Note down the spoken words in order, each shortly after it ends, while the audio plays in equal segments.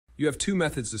You have two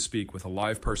methods to speak with a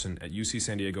live person at UC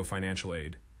San Diego Financial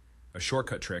Aid, a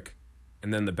shortcut trick,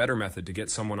 and then the better method to get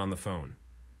someone on the phone.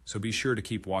 So be sure to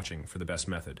keep watching for the best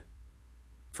method.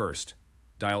 First,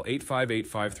 dial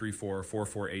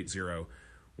 858-534-4480.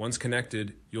 Once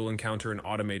connected, you'll encounter an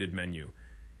automated menu.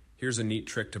 Here's a neat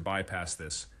trick to bypass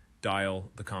this. Dial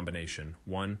the combination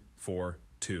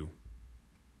 142.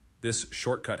 This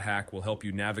shortcut hack will help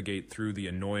you navigate through the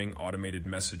annoying automated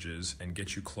messages and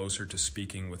get you closer to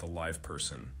speaking with a live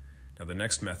person. Now, the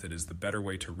next method is the better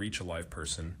way to reach a live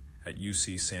person at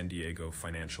UC San Diego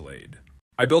Financial Aid.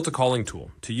 I built a calling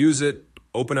tool. To use it,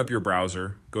 open up your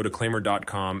browser, go to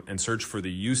Claimyr.com, and search for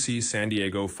the UC San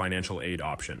Diego Financial Aid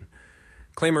option.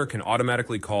 Claimyr can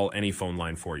automatically call any phone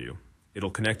line for you.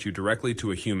 It'll connect you directly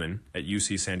to a human at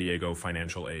UC San Diego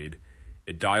Financial Aid.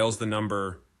 It dials the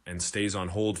number and stays on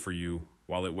hold for you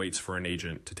while it waits for an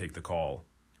agent to take the call.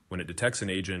 When it detects an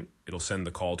agent, it'll send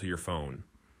the call to your phone.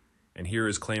 And here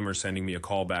is Claimyr sending me a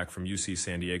call back from UC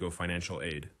San Diego Financial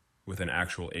Aid with an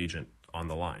actual agent on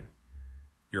the line.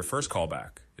 Your first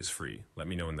callback is free. Let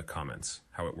me know in the comments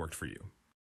how it worked for you.